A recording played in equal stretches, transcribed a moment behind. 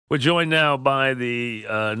We're joined now by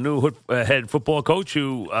the new head football coach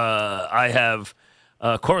who I have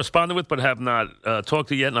corresponded with but have not talked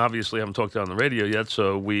to yet, and obviously haven't talked to on the radio yet,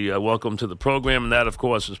 so we welcome to the program, and that, of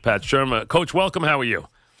course, is Pat Shurmur. Coach, welcome. How are you?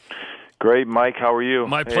 Great, Mike. How are you?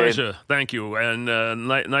 My pleasure. Thank you, and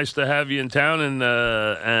nice to have you in town,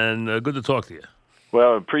 and good to talk to you.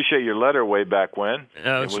 Well, I appreciate your letter way back when.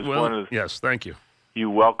 Yes, thank you. You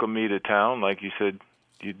welcomed me to town, like you said.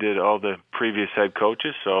 You did all the previous head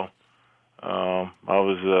coaches, so I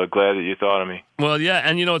was glad that you thought of me. Well, yeah,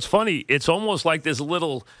 and it's funny. It's almost like there's a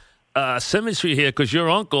little symmetry here because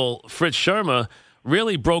your uncle, Fritz Shurmur,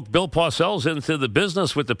 really broke Bill Parcells into the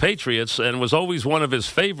business with the Patriots and was always one of his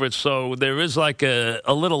favorites. So there is like a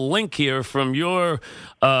little link here from your,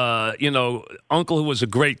 uncle who was a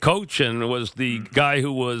great coach and was the guy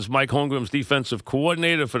who was Mike Holmgren's defensive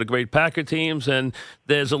coordinator for the great Packer teams. And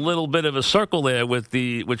there's a little bit of a circle there with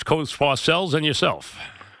Coach Parcells and yourself.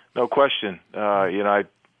 No question. I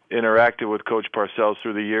interacted with Coach Parcells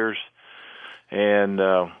through the years, and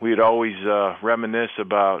we'd always reminisce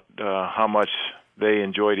about how much they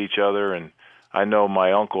enjoyed each other, and I know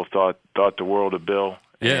my uncle thought the world of Bill.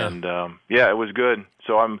 Yeah. And it was good.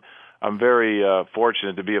 So I'm very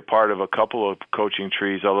fortunate to be a part of a couple of coaching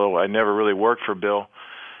trees, although I never really worked for Bill.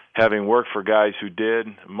 Having worked for guys who did,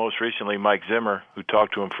 most recently Mike Zimmer, who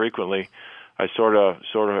talked to him frequently, I sort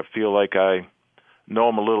of feel like I know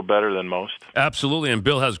him a little better than most. Absolutely, and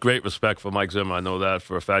Bill has great respect for Mike Zimmer. I know that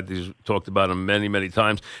for a fact. He's talked about him many, many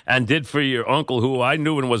times, and did for your uncle, who I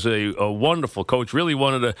knew and was a wonderful coach. Really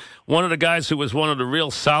one of the guys who was one of the real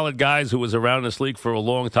solid guys who was around this league for a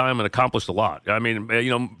long time and accomplished a lot. I mean,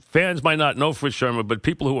 fans might not know Fritz Shurmur, but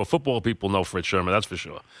people who are football people know Fritz Shurmur. That's for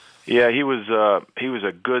sure. Yeah, he was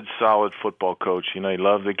a good, solid football coach. He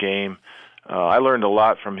loved the game. I learned a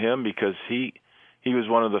lot from him because he was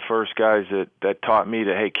one of the first guys that taught me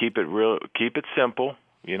to, hey, keep it simple,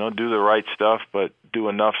 do the right stuff, but do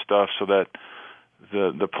enough stuff so that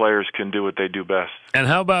the players can do what they do best. And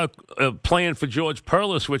how about playing for George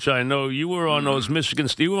Perlis, which I know you were on those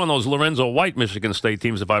you were on those Lorenzo White Michigan State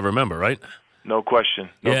teams, if I remember, right? No question.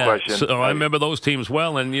 No question. So I remember those teams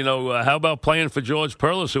well. And, how about playing for George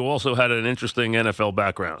Perlis, who also had an interesting NFL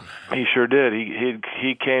background? He sure did.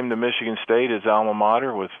 He came to Michigan State, his alma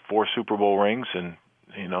mater, with 4 Super Bowl rings, and,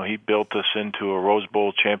 he built us into a Rose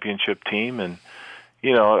Bowl championship team. And,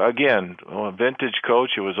 again, a vintage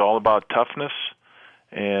coach, it was all about toughness.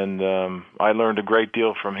 And I learned a great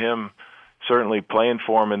deal from him, certainly playing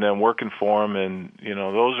for him and then working for him. And,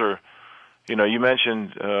 those are... you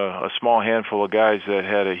mentioned a small handful of guys that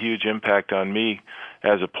had a huge impact on me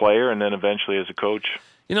as a player and then eventually as a coach.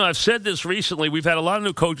 I've said this recently. We've had a lot of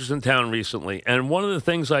new coaches in town recently, and one of the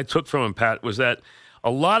things I took from him, Pat, was that a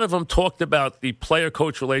lot of them talked about the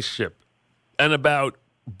player-coach relationship and about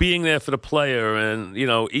being there for the player and,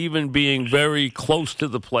 even being very close to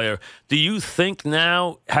the player. Do you think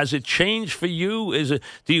now, has it changed for you?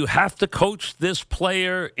 Do you have to coach this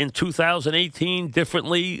player in 2018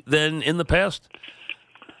 differently than in the past?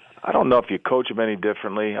 I don't know if you coach them any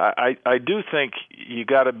differently. I do think you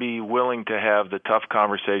got to be willing to have the tough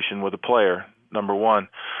conversation with a player, number one.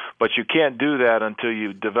 But you can't do that until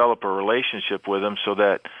you develop a relationship with them so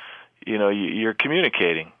that, you're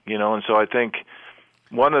communicating, And so I think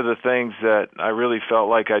one of the things that I really felt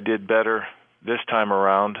like I did better this time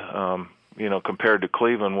around, compared to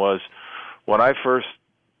Cleveland, was when I first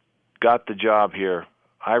got the job here,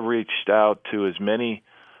 I reached out to as many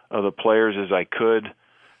of the players as I could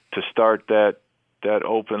to start that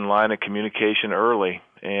open line of communication early,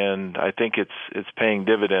 and I think it's paying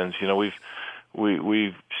dividends.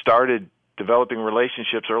 We've started developing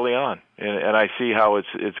relationships early on, and I see how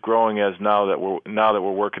it's growing as now that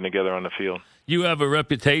we're working together on the field. You have a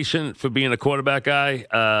reputation for being a quarterback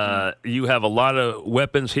guy. You have a lot of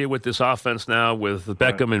weapons here with this offense now with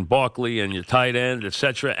Beckham and Barkley and your tight end, et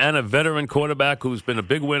cetera, and a veteran quarterback who's been a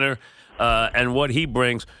big winner and what he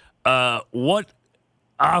brings. What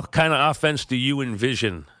kind of offense do you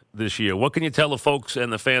envision this year? What can you tell the folks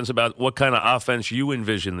and the fans about what kind of offense you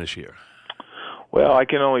envision this year? Well, I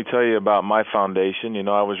can only tell you about my foundation.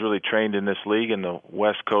 I was really trained in this league in the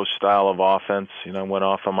West Coast style of offense. I went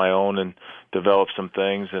off on my own and developed some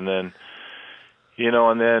things, and then,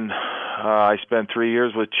 I spent 3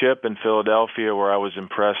 years with Chip in Philadelphia, where I was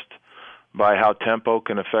impressed by how tempo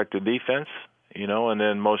can affect the defense. And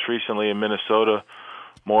then most recently in Minnesota,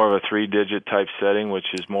 more of a 3-digit type setting,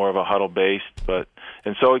 which is more of a huddle based.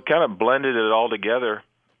 And so it kind of blended it all together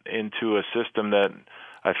into a system that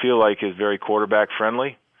I feel like is very quarterback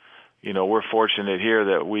friendly. We're fortunate here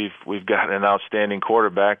that we've got an outstanding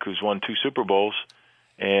quarterback who's won 2 Super Bowls,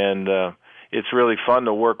 and it's really fun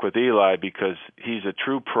to work with Eli because he's a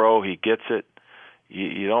true pro. He gets it.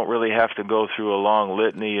 You don't really have to go through a long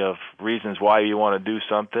litany of reasons why you want to do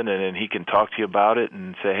something, and then he can talk to you about it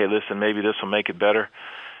and say, hey, listen, maybe this will make it better.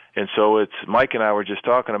 And so it's Mike and I were just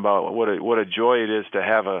talking about what a joy it is to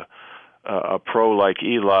have a pro like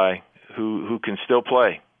Eli who can still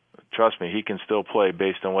play. Trust me, he can still play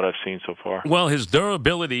based on what I've seen so far. Well, his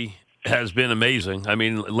durability has been amazing. I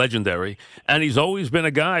mean, legendary. And he's always been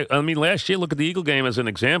a guy. I mean, last year, look at the Eagle game as an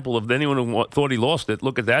example of anyone who thought he lost it.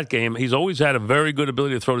 Look at that game. He's always had a very good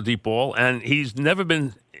ability to throw the deep ball, and he's never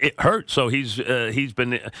been hurt. So he's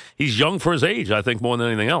young for his age, I think, more than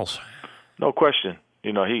anything else. No question.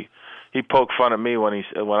 You know, he poked fun at me when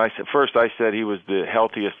I said he was the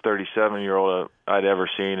healthiest 37-year-old I'd ever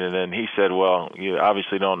seen, and then he said, well, you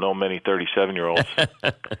obviously don't know many 37-year-olds,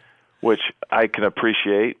 which I can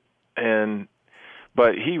appreciate.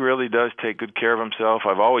 But he really does take good care of himself.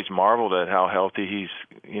 I've always marveled at how healthy he's,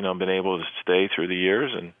 been able to stay through the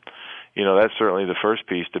years, and that's certainly the first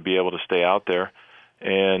piece, to be able to stay out there.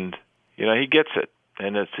 And he gets it,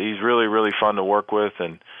 and he's really, really fun to work with,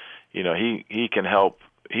 and he can help.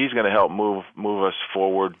 He's going to help move us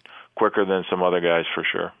forward quicker than some other guys for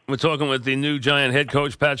sure. We're talking with the new Giant head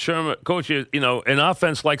coach, Pat Shurmur. Coach, an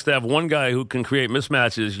offense likes to have one guy who can create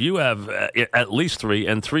mismatches. You have at least three,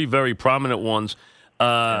 and three very prominent ones.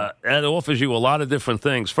 That offers you a lot of different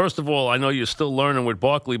things. First of all, I know you're still learning with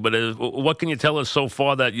Barkley, but what can you tell us so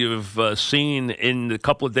far that you've seen in the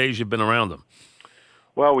couple of days you've been around him?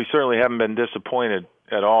 Well, we certainly haven't been disappointed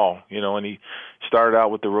at all, and he started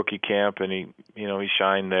out with the rookie camp, and he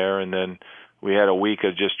shined there, and then we had a week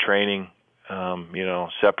of just training,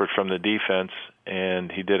 separate from the defense,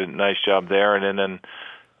 and he did a nice job there. And then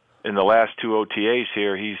in the last two OTAs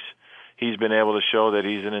here, he's been able to show that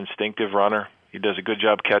he's an instinctive runner. He does a good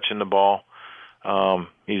job catching the ball.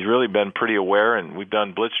 He's really been pretty aware, and we've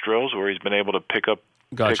done blitz drills where he's been able to pick up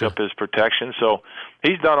his protection. So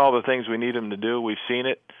he's done all the things we need him to do. We've seen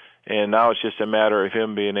it, and now it's just a matter of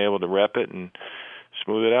him being able to rep it and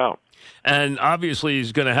smooth it out. And obviously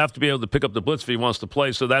he's going to have to be able to pick up the blitz if he wants to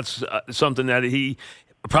play, so that's something that he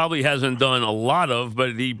probably hasn't done a lot of,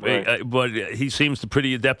 but he seems to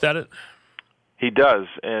pretty adept at it. He does,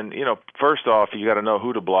 and first off, you got to know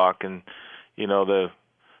who to block, and the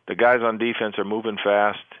guys on defense are moving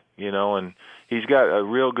fast, and he's got a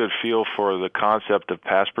real good feel for the concept of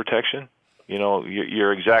pass protection.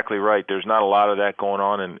 You're exactly right. There's not a lot of that going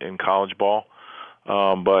on in college ball,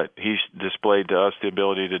 but he's displayed to us the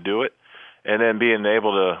ability to do it, and then being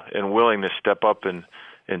able to and willing to step up and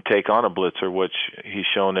take on a blitzer, which he's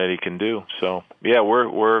shown that he can do. So yeah,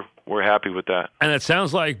 we're happy with that. And it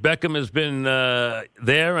sounds like Beckham has been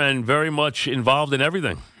there and very much involved in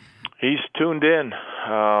everything. He's tuned in.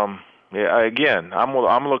 Again,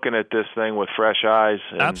 I'm looking at this thing with fresh eyes.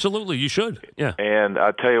 And, absolutely, you should. Yeah. And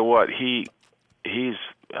I tell you what, he's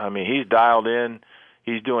dialed in.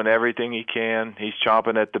 He's doing everything he can. He's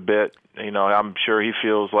chomping at the bit. I'm sure he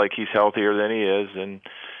feels like he's healthier than he is, and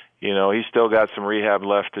he's still got some rehab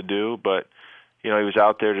left to do. But he was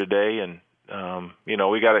out there today, and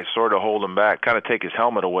we got to sort of hold him back, kind of take his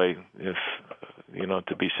helmet away, if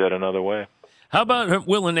to be said another way. How about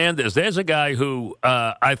Will Hernandez? There's a guy who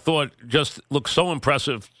I thought just looked so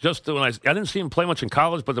impressive. Just when I didn't see him play much in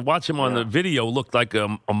college, but to watch him on the video looked like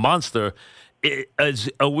a monster.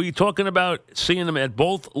 Are we talking about seeing him at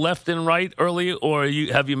both left and right early, or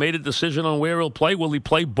have you made a decision on where he'll play? Will he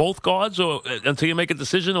play both guards or until you make a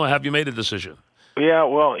decision, or have you made a decision? Yeah,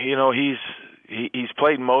 well, he's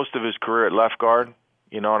played most of his career at left guard,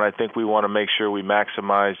 and I think we want to make sure we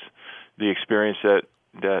maximize the experience that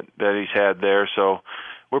he's had there. So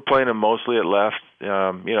we're playing him mostly at left.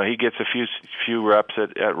 He gets a few reps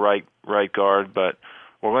at right guard, but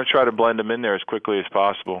we're going to try to blend him in there as quickly as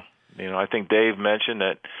possible. I think Dave mentioned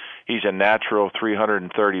that he's a natural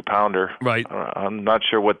 330-pounder. Right. I'm not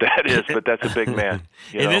sure what that is, but that's a big man.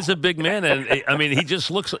 It is a big man, and I mean, he just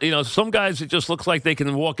looks. Some guys, it just looks like they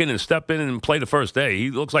can walk in and step in and play the first day. He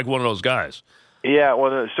looks like one of those guys. Yeah, well,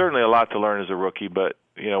 there's certainly a lot to learn as a rookie, but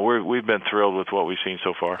we've been thrilled with what we've seen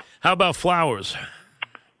so far. How about Flowers?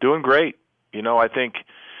 Doing great. I think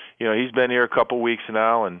he's been here a couple weeks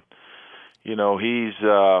now, and he's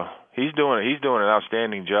doing an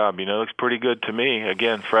outstanding job. It looks pretty good to me.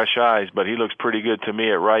 Again, fresh eyes, but he looks pretty good to me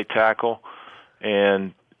at right tackle.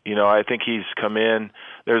 And I think he's come in.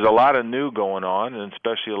 There's a lot of new going on, and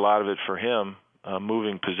especially a lot of it for him,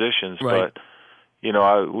 moving positions. Right. But we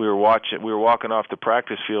were walking off the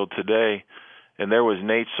practice field today, and there was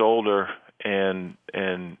Nate Solder and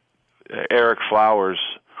Eric Flowers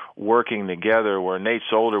working together, where Nate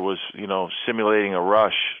Solder was, simulating a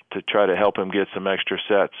rush to try to help him get some extra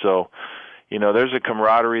sets. So, there's a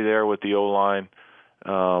camaraderie there with the O-line,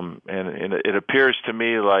 and it appears to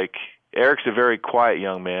me like Eric's a very quiet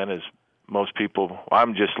young man, as most people.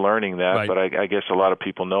 I'm just learning that, right. But I guess a lot of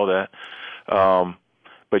people know that.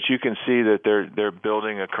 But you can see that they're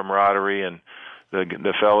building a camaraderie, and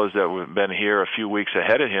the fellas that have been here a few weeks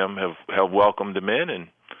ahead of him have welcomed him in, and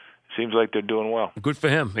seems like they're doing well. Good for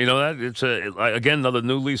him. That it's again another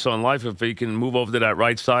new lease on life if he can move over to that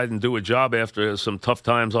right side and do a job after some tough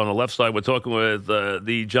times on the left side. We're talking with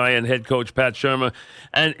the Giant head coach Pat Shurmur,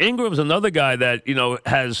 and Ingram's another guy that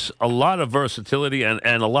has a lot of versatility and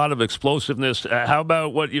a lot of explosiveness. How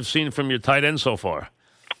about what you've seen from your tight end so far?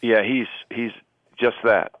 Yeah, he's just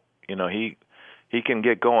that. He can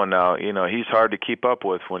get going now. He's hard to keep up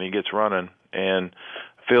with when he gets running, and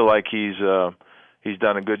I feel like he's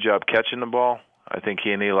done a good job catching the ball. I think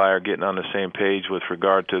he and Eli are getting on the same page with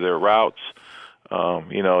regard to their routes.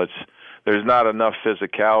 There's not enough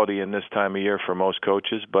physicality in this time of year for most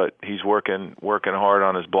coaches, but he's working hard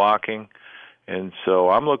on his blocking, and so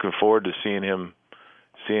I'm looking forward to seeing him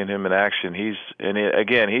in action. He's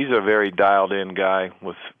a very dialed-in guy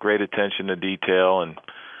with great attention to detail, and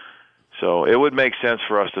so it would make sense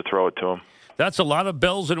for us to throw it to him. That's a lot of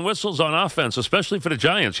bells and whistles on offense, especially for the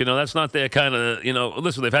Giants. That's not their kind of,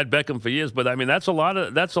 listen, they've had Beckham for years, but I mean, that's a lot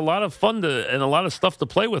of fun and a lot of stuff to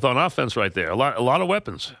play with on offense right there. A lot of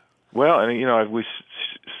weapons. Well, and we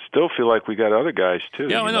still feel like we got other guys too.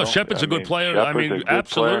 Yeah, I know. Shepard's a good player. Shepard's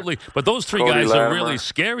absolutely. Player. But those three Cody guys Latimer. are really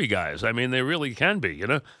scary guys. I mean, they really can be,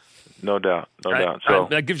 No doubt. So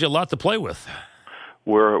that gives you a lot to play with.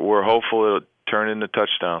 We're hopeful it'll turn into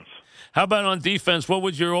touchdowns. How about on defense? What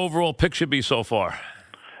would your overall picture be so far?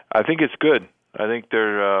 I think it's good. I think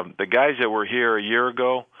they're the guys that were here a year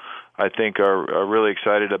ago. I think are really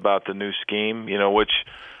excited about the new scheme. Which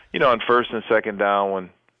on first and second down when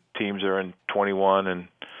teams are in 21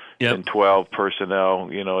 and 12 personnel,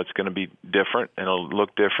 it's going to be different and it'll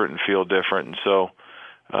look different and feel different. And so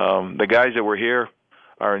the guys that were here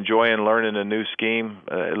are enjoying learning a new scheme.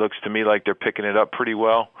 It looks to me like they're picking it up pretty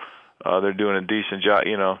well. They're doing a decent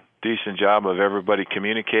job of everybody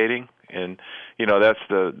communicating, and that's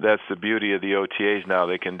the beauty of the OTAs now.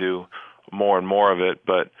 They can do more and more of it.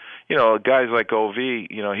 But guys like OV,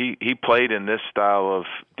 he played in this style of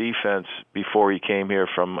defense before he came here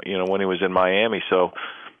from when he was in Miami, so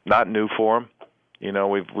not new for him.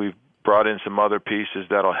 We've brought in some other pieces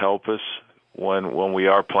that'll help us when we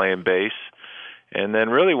are playing base. And then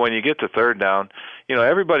really when you get to third down,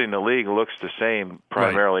 everybody in the league looks the same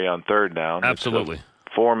primarily on third down. Absolutely. It's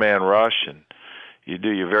a four-man rush, and you do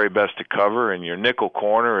your very best to cover, and your nickel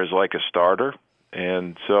corner is like a starter.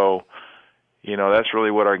 And so, that's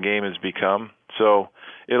really what our game has become. So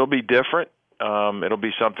it'll be different. It'll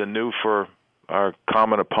be something new for our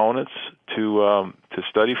common opponents to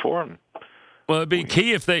study for. Well, it'd be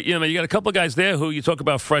key if they, you got a couple of guys there who you talk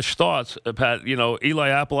about fresh starts, Pat. Eli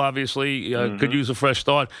Apple obviously could use a fresh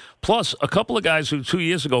start. Plus, a couple of guys who 2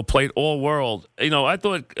 years ago played all world. I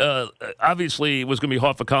thought obviously it was going to be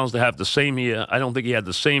hard for Collins to have the same year. I don't think he had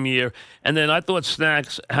the same year. And then I thought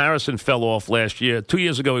Snacks Harrison fell off last year. 2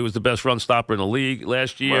 years ago, he was the best run stopper in the league.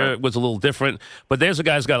 Last year it was a little different. But there's a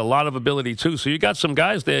guy's got a lot of ability too. So you got some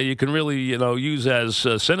guys there you can really use as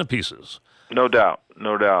centerpieces. No doubt.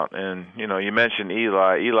 And, you mentioned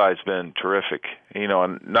Eli. Eli's been terrific.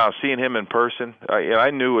 And now seeing him in person, I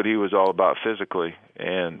knew what he was all about physically.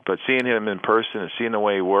 But seeing him in person and seeing the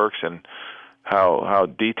way he works and how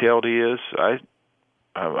detailed he is,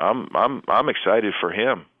 I'm excited for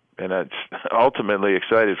him. And it's ultimately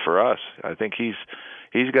excited for us. I think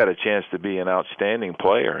he's got a chance to be an outstanding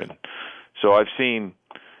player. And so I've seen,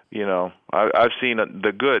 I've seen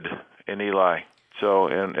the good in Eli. So,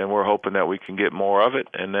 and we're hoping that we can get more of it.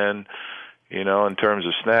 And then, in terms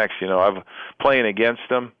of Snacks, I've playing against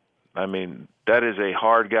him. I mean, that is a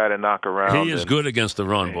hard guy to knock around. He is good against the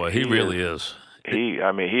run, boy. He really is. He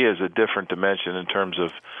is a different dimension in terms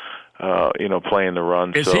of, playing the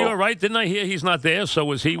run. Is he all right? Didn't I hear he's not there?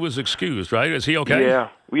 So he was excused, right? Is he okay?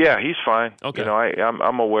 Yeah, he's fine. Okay.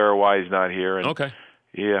 I'm aware of why he's not here. And okay.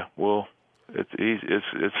 Yeah, well.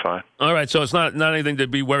 It's fine. All right, so it's not anything to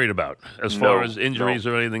be worried about as far as injuries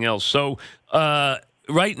or anything else. So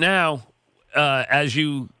right now, as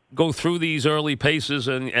you go through these early paces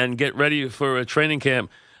and get ready for a training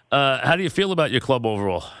camp, how do you feel about your club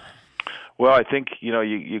overall? Well, I think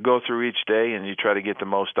you go through each day and you try to get the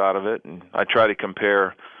most out of it. And I try to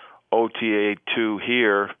compare OTA 2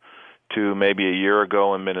 here to maybe a year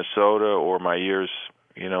ago in Minnesota or my years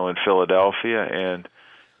in Philadelphia. And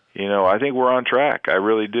I think we're on track. I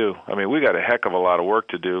really do. I mean, we got a heck of a lot of work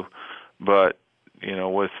to do, but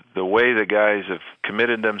with the way the guys have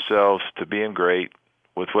committed themselves to being great,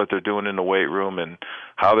 with what they're doing in the weight room and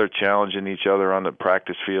how they're challenging each other on the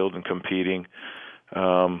practice field and competing,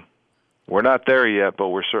 we're not there yet, but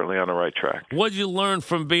we're certainly on the right track. What did you learn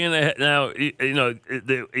from being a now?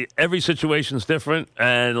 Every situation is different,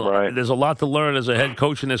 and right. There's a lot to learn as a head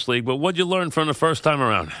coach in this league. But what did you learn from the first time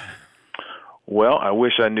around? Well, I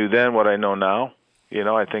wish I knew then what I know now.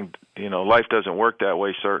 I think life doesn't work that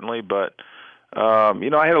way, certainly, but.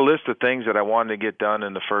 I had a list of things that I wanted to get done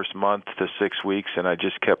in the first month to 6 weeks, and I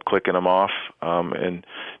just kept clicking them off and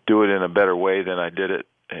do it in a better way than I did it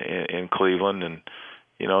in Cleveland. And,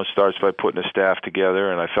 it starts by putting a staff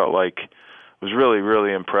together, and I felt like I was really,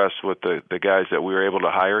 really impressed with the guys that we were able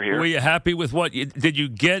to hire here. Were you happy with did you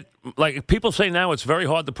get, like people say now it's very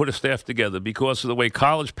hard to put a staff together because of the way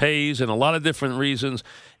college pays and a lot of different reasons.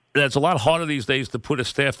 It's a lot harder these days to put a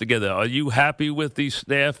staff together. Are you happy with the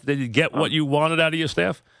staff? Did you get what you wanted out of your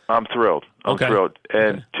staff? I'm thrilled. I'm thrilled.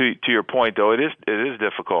 And okay. to your point, though, it is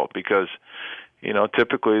difficult because,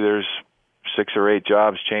 typically there's 6 or 8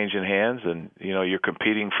 jobs changing hands, and you're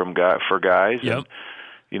competing for guys. Yep. And,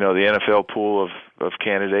 the NFL pool of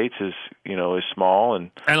candidates is small,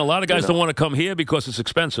 and a lot of guys don't want to come here because it's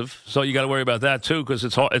expensive. So you got to worry about that too, because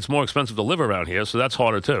it's more expensive to live around here. So that's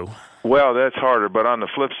harder too. Well, that's harder, but on the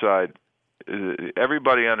flip side,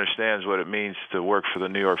 everybody understands what it means to work for the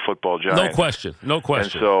New York Football Giants. No question.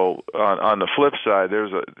 And so on the flip side,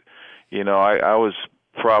 there's I was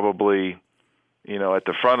probably, at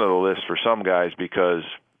the front of the list for some guys because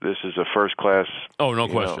this is a first class. Oh, no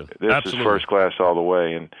question. This Absolutely. is first class all the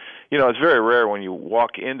way. And, it's very rare when you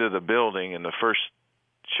walk into the building and the first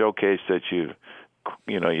showcase that you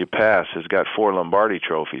pass has got 4 Lombardi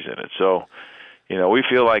trophies in it. So, we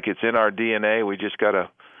feel like it's in our DNA. We just gotta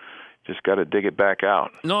dig it back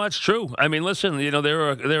out. No, that's true. I mean, listen, there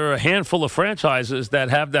are a handful of franchises that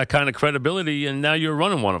have that kind of credibility, and now you're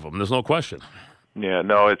running one of them. There's no question. Yeah,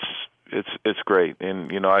 no, it's great,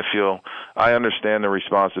 and I understand the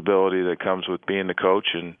responsibility that comes with being the coach,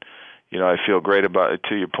 and I feel great about it.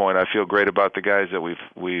 To your point, I feel great about the guys that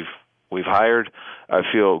we've hired. I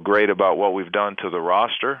feel great about what we've done to the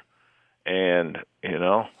roster. And,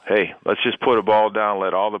 hey, let's just put a ball down,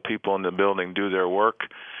 let all the people in the building do their work.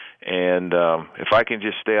 And if I can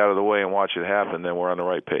just stay out of the way and watch it happen, then we're on the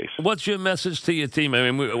right pace. What's your message to your team?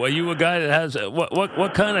 I mean, are you a guy that has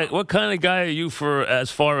what kind of guy are you for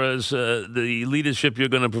as far as the leadership you're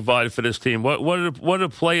going to provide for this team? What are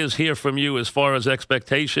players hear from you as far as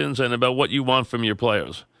expectations and about what you want from your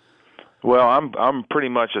players? Well, I'm pretty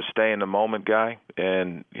much a stay in the moment guy,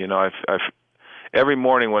 and every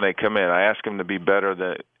morning when they come in, I ask them to be better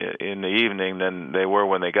in the evening than they were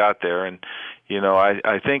when they got there. And,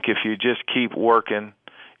 I think if you just keep working,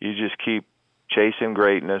 you just keep chasing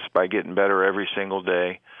greatness by getting better every single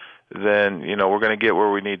day, then, we're going to get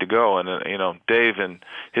where we need to go. And, Dave and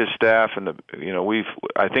his staff and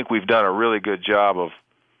I think we've done a really good job of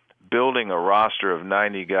building a roster of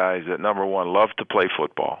 90 guys that, number one, love to play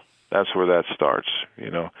football. That's where that starts,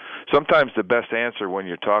 Sometimes the best answer when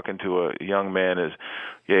you're talking to a young man is,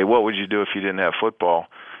 "Yeah, what would you do if you didn't have football?"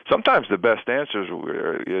 Sometimes the best answer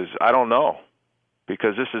is, "I don't know,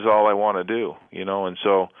 because this is all I want to do," And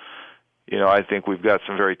so, I think we've got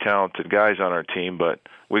some very talented guys on our team, but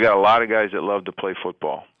we got a lot of guys that love to play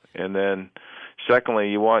football. And then,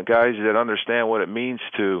 secondly, you want guys that understand what it means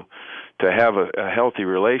to have a healthy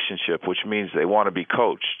relationship, which means they want to be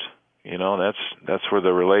coached. That's where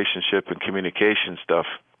the relationship and communication stuff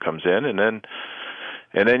comes in, and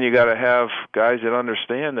then you got to have guys that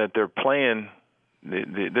understand that they're playing.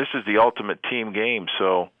 This is the ultimate team game.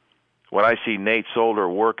 So when I see Nate Solder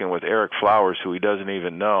working with Eric Flowers, who he doesn't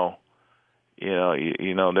even know,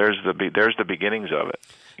 there's the beginnings of it.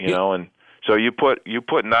 And so you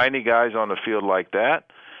put 90 guys on the field like that,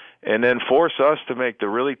 and then force us to make the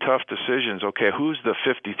really tough decisions. Okay, who's the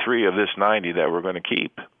 53 of this 90 that we're going to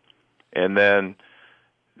keep? And then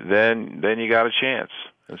you got a chance.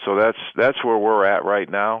 And so that's where we're at right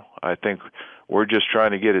now. I think we're just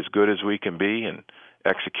trying to get as good as we can be and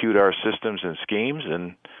execute our systems and schemes.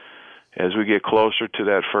 And as we get closer to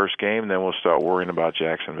that first game, then we'll start worrying about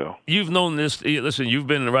Jacksonville. You've known this. Listen, you've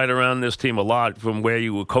been right around this team a lot from where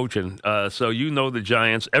you were coaching. So you know the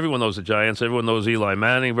Giants. Everyone knows the Giants. Everyone knows Eli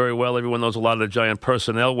Manning very well. Everyone knows a lot of the Giant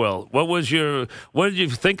personnel well. What did you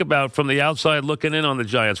think about from the outside looking in on the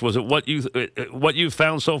Giants? Was it what you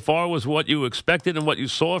found so far was what you expected and what you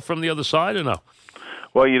saw from the other side, or no?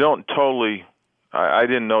 Well, you don't totally. I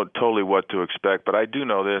didn't know totally what to expect, but I do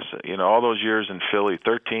know this. All those years in Philly,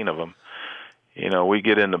 13 of them. we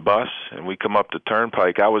get in the bus and we come up the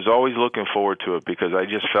turnpike. I was always looking forward to it because I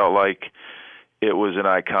just felt like it was an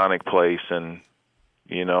iconic place, and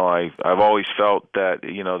I've always felt that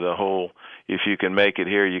the whole, if you can make it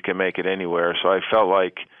here, you can make it anywhere. So I felt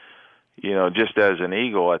like, just as an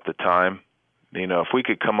Eagle at the time, if we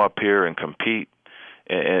could come up here and compete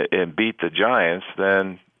and beat the Giants,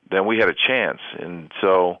 then we had a chance. And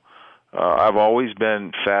so I've always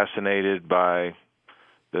been fascinated by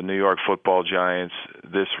the New York Football Giants,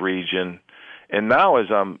 this region. And now as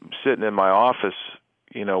I'm sitting in my office,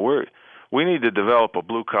 we need to develop a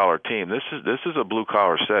blue-collar team. This is a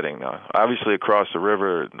blue-collar setting now. Obviously, across the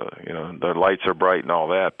river, the lights are bright and all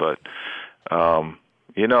that. But,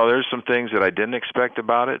 there's some things that I didn't expect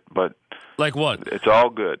about it. But like what? It's all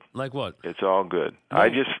good. Like what? It's all good. No. I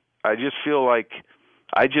just feel like,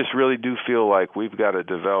 I just really do feel like we've got to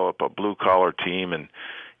develop a blue-collar team. And,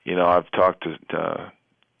 I've talked to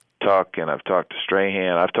Tuck and I've talked to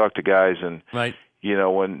Strahan. I've talked to guys, and, right.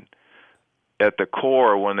 When at the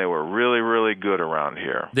core, when they were really, really good around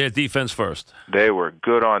here. Their defense first. They were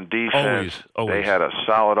good on defense. Always. They had a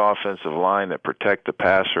solid offensive line that protect the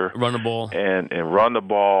passer. Run the ball. And run the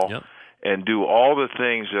ball. Yep. And do all the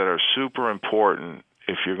things that are super important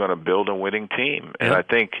if you're going to build a winning team. And yep. I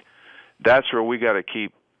think that's where we got to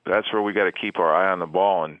keep our eye on the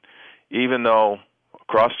ball. And even though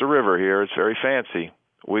across the river here it's very fancy,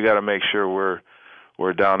 we got to make sure we're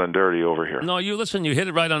down and dirty over here. No, you hit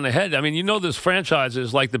it right on the head. I mean, there's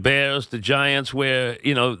franchises like the Bears, the Giants, where,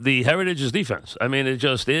 the heritage is defense. I mean, it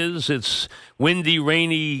just is. It's windy,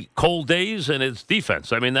 rainy, cold days, and it's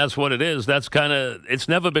defense. I mean, that's what it is. That's it's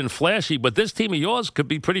never been flashy, but this team of yours could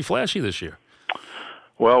be pretty flashy this year.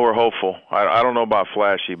 Well, we're hopeful. I don't know about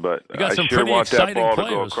flashy, but I sure want that ball to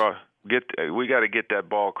go across. We got to get that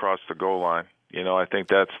ball across the goal line. I think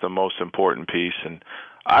that's the most important piece, and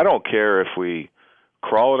I don't care if we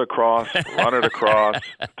crawl it across, run it across,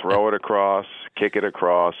 throw it across, kick it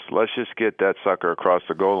across. Let's just get that sucker across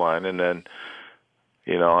the goal line. And then,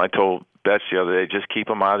 I told Betts the other day, just keep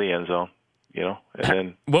them out of the end zone,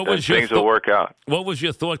 and then things will work out. What was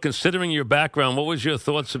your thought, considering your background, what was your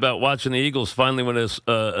thoughts about watching the Eagles finally win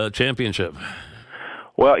a championship?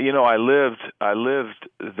 Well, I lived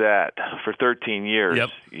that for 13 years, yep.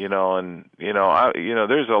 And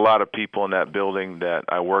there's a lot of people in that building that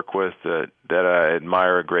I work with that I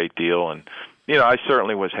admire a great deal, and I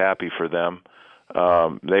certainly was happy for them.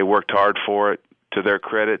 They worked hard for it. To their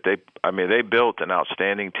credit, they built an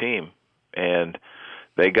outstanding team, and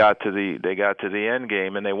they got to the end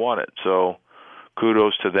game and they won it. So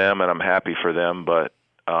kudos to them, and I'm happy for them. But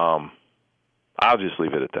I'll just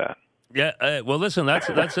leave it at that. Yeah, well, listen,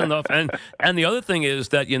 that's enough. And the other thing is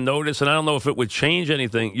that you notice, and I don't know if it would change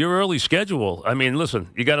anything, your early schedule. I mean, listen,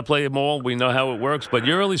 you got to play them all. We know how it works, but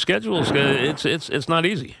your early schedule, it's not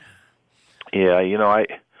easy. Yeah,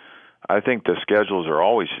 I think the schedules are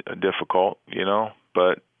always difficult,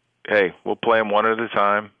 but hey, we'll play them one at a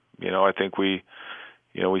time. I think we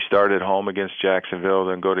start at home against Jacksonville,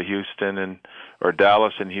 then go to Houston or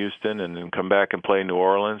Dallas and Houston, and then come back and play New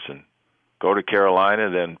Orleans and go to Carolina,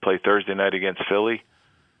 then play Thursday night against Philly.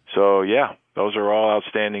 So, yeah, those are all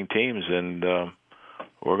outstanding teams, and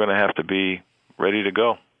we're going to have to be ready to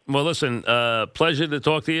go. Well, listen, pleasure to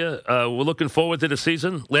talk to you. We're looking forward to the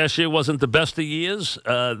season. Last year wasn't the best of years.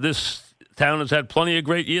 This town has had plenty of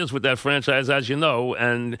great years with that franchise, as you know,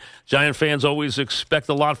 and Giant fans always expect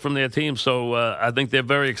a lot from their team. So I think they're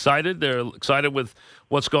very excited. They're excited with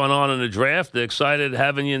what's going on in the draft. They're excited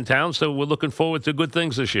having you in town, so we're looking forward to good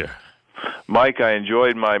things this year. Mike, I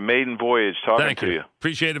enjoyed my maiden voyage talking to you.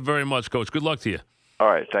 Appreciate it very much, Coach. Good luck to you. All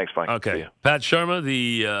right. Thanks, Mike. Okay. Pat Shurmur,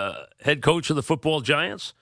 the head coach of the football Giants.